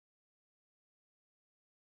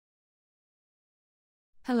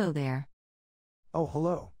Hello there. Oh,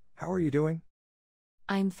 hello. How are you doing?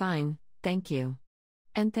 I'm fine, thank you.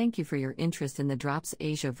 And thank you for your interest in the Drops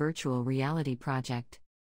Asia virtual reality project.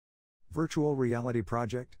 Virtual reality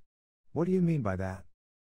project? What do you mean by that?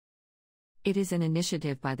 It is an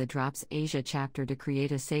initiative by the Drops Asia chapter to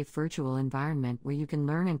create a safe virtual environment where you can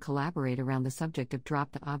learn and collaborate around the subject of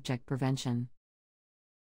dropped object prevention.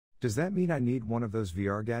 Does that mean I need one of those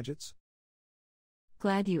VR gadgets?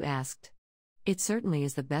 Glad you asked. It certainly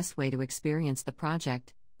is the best way to experience the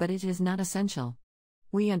project, but it is not essential.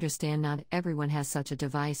 We understand not everyone has such a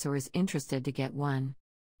device or is interested to get one.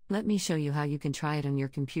 Let me show you how you can try it on your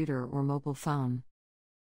computer or mobile phone.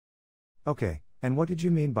 Okay, and what did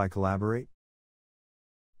you mean by collaborate?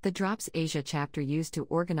 The Drops Asia chapter used to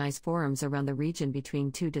organize forums around the region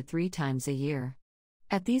between 2 to 3 times a year.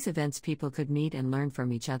 At these events, people could meet and learn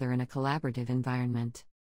from each other in a collaborative environment.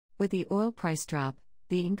 With the oil price drop,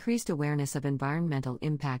 the increased awareness of environmental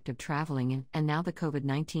impact of traveling and now the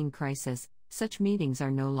COVID-19 crisis, such meetings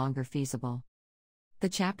are no longer feasible. The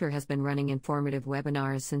chapter has been running informative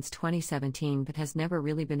webinars since 2017 but has never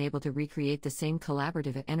really been able to recreate the same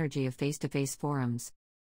collaborative energy of face-to-face forums.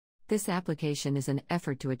 This application is an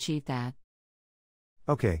effort to achieve that.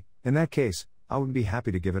 Okay, in that case, I would be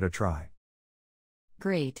happy to give it a try.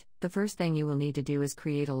 Great, the first thing you will need to do is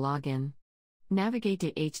create a login. Navigate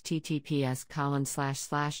to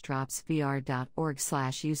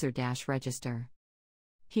https://dropsvr.org/user-register.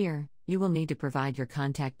 Here, you will need to provide your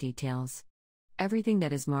contact details. Everything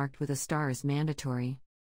that is marked with a star is mandatory.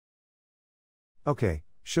 Okay,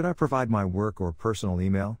 should I provide my work or personal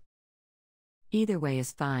email? Either way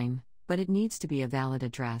is fine, but it needs to be a valid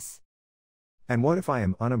address. And what if I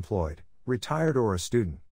am unemployed, retired, or a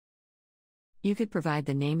student? You could provide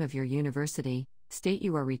the name of your university, state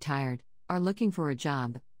you are retired, are looking for a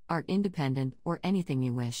job, are independent, or anything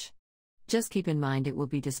you wish. Just keep in mind it will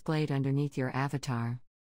be displayed underneath your avatar.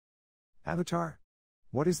 Avatar?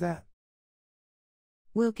 What is that?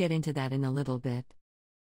 We'll get into that in a little bit.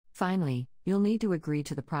 Finally, you'll need to agree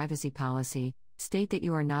to the privacy policy, state that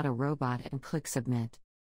you are not a robot, and click Submit.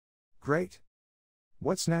 Great.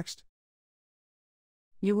 What's next?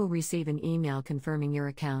 You will receive an email confirming your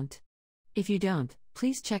account. If you don't,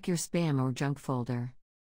 please check your spam or junk folder.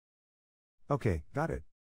 Okay, got it.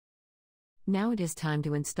 Now it is time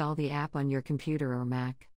to install the app on your computer or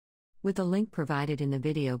Mac. With the link provided in the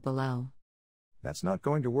video below. That's not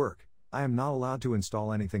going to work. I am not allowed to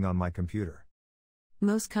install anything on my computer.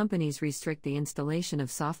 Most companies restrict the installation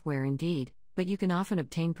of software indeed, but you can often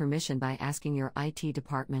obtain permission by asking your IT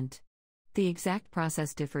department. The exact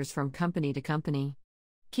process differs from company to company.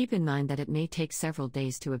 Keep in mind that it may take several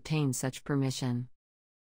days to obtain such permission.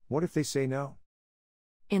 What if they say no?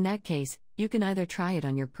 In that case, you can either try it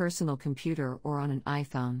on your personal computer or on an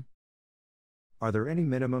iPhone. Are there any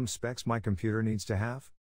minimum specs my computer needs to have?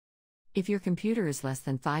 If your computer is less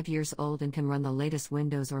than 5 years old and can run the latest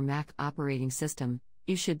Windows or Mac operating system,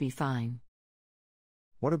 you should be fine.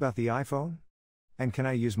 What about the iPhone? And can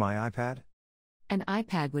I use my iPad? An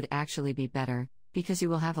iPad would actually be better, because you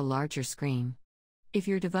will have a larger screen. If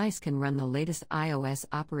your device can run the latest iOS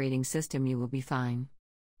operating system, you will be fine.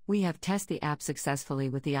 We have tested the app successfully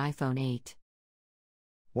with the iPhone 8.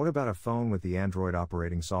 What about a phone with the Android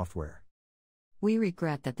operating software? We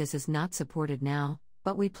regret that this is not supported now,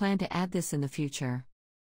 but we plan to add this in the future.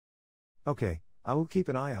 Okay, I will keep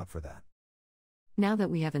an eye out for that. Now that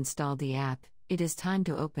we have installed the app, it is time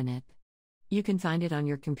to open it. You can find it on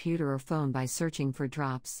your computer or phone by searching for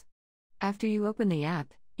Drops. After you open the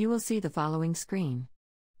app, you will see the following screen.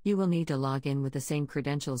 You will need to log in with the same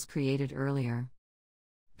credentials created earlier.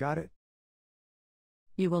 Got it.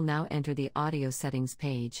 You will now enter the audio settings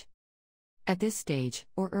page. At this stage,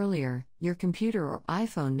 or earlier, your computer or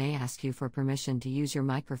iPhone may ask you for permission to use your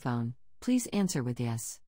microphone. Please answer with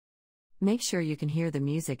yes. Make sure you can hear the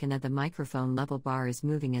music and that the microphone level bar is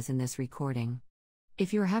moving as in this recording.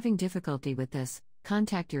 If you are having difficulty with this,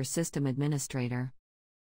 contact your system administrator.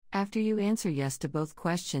 After you answer yes to both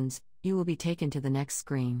questions, you will be taken to the next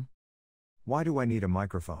screen. Why do I need a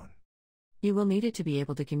microphone? You will need it to be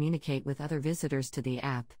able to communicate with other visitors to the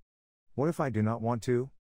app. What if I do not want to?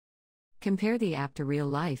 Compare the app to real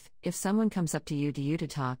life. If someone comes up to you to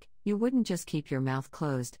talk, you wouldn't just keep your mouth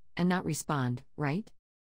closed and not respond, right?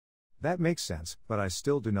 That makes sense, but I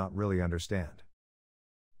still do not really understand.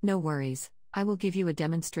 No worries, I will give you a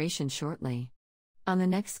demonstration shortly. On the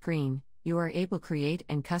next screen, you are able to create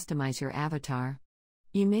and customize your avatar.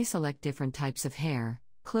 You may select different types of hair,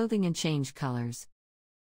 clothing, and change colors.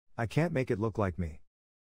 I can't make it look like me.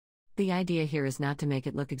 The idea here is not to make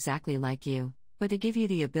it look exactly like you, but to give you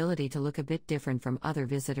the ability to look a bit different from other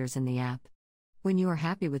visitors in the app. When you are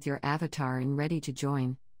happy with your avatar and ready to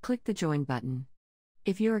join, click the Join button.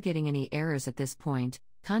 If you are getting any errors at this point,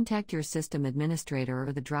 contact your system administrator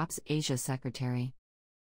or the Drops Asia secretary.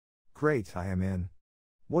 Great, I am in.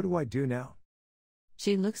 What do I do now?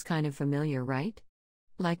 She looks kind of familiar, right?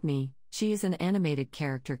 Like me, she is an animated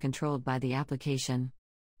character controlled by the application.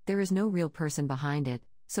 There is no real person behind it,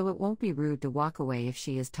 so it won't be rude to walk away if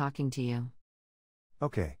she is talking to you.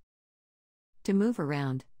 Okay. To move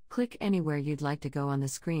around, click anywhere you'd like to go on the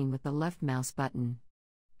screen with the left mouse button.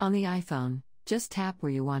 On the iPhone, just tap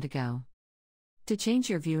where you want to go. To change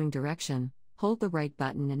your viewing direction, hold the right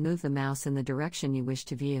button and move the mouse in the direction you wish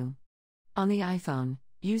to view. On the iPhone,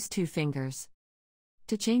 use 2 fingers.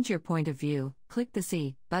 To change your point of view, click the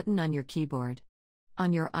C button on your keyboard.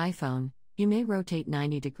 On your iPhone, you may rotate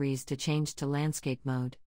 90 degrees to change to landscape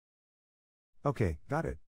mode. Okay, got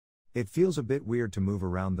it. It feels a bit weird to move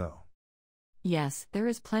around though. Yes, there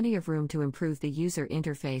is plenty of room to improve the user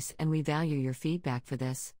interface and we value your feedback for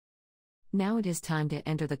this. Now it is time to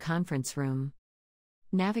enter the conference room.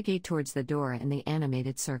 Navigate towards the door and the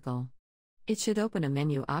animated circle. It should open a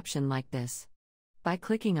menu option like this. By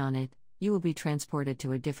clicking on it, you will be transported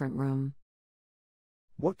to a different room.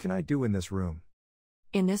 What can I do in this room?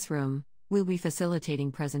 In this room, we'll be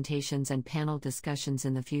facilitating presentations and panel discussions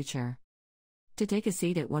in the future. To take a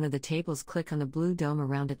seat at one of the tables, click on the blue dome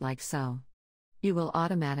around it like so. You will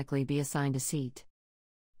automatically be assigned a seat.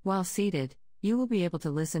 While seated, you will be able to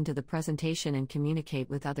listen to the presentation and communicate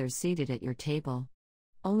with others seated at your table.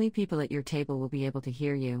 Only people at your table will be able to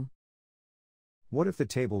hear you. What if the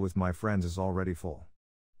table with my friends is already full?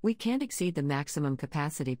 We can't exceed the maximum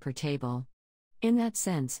capacity per table. In that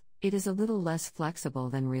sense, it is a little less flexible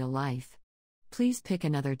than real life. Please pick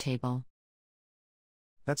another table.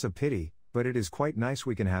 That's a pity, but it is quite nice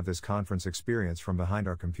we can have this conference experience from behind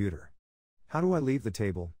our computer. How do I leave the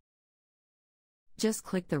table? Just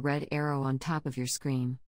click the red arrow on top of your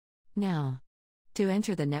screen. Now, to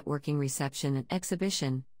enter the networking reception and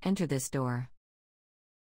exhibition, enter this door.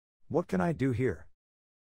 What can I do here?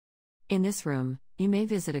 In this room, you may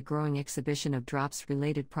visit a growing exhibition of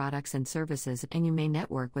Drops-related products and services, and you may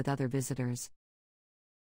network with other visitors.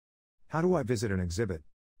 How do I visit an exhibit?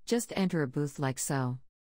 Just enter a booth like so.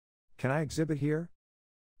 Can I exhibit here?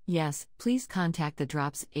 Yes, please contact the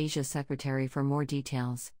Drops Asia secretary for more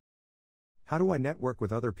details. How do I network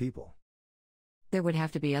with other people? There would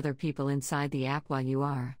have to be other people inside the app while you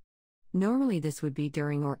are. Normally this would be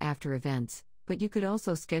during or after events, but you could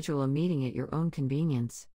also schedule a meeting at your own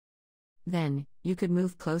convenience. Then, you could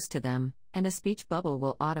move close to them, and a speech bubble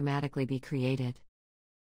will automatically be created.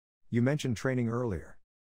 You mentioned training earlier.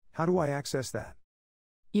 How do I access that?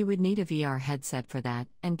 You would need a VR headset for that,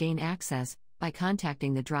 and gain access by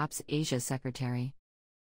contacting the Drops Asia secretary.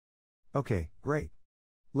 Okay, great.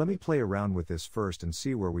 Let me play around with this first and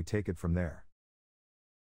see where we take it from there.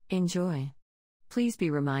 Enjoy. Please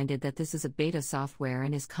be reminded that this is a beta software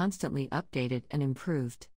and is constantly updated and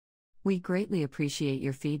improved. We greatly appreciate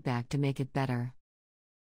your feedback to make it better.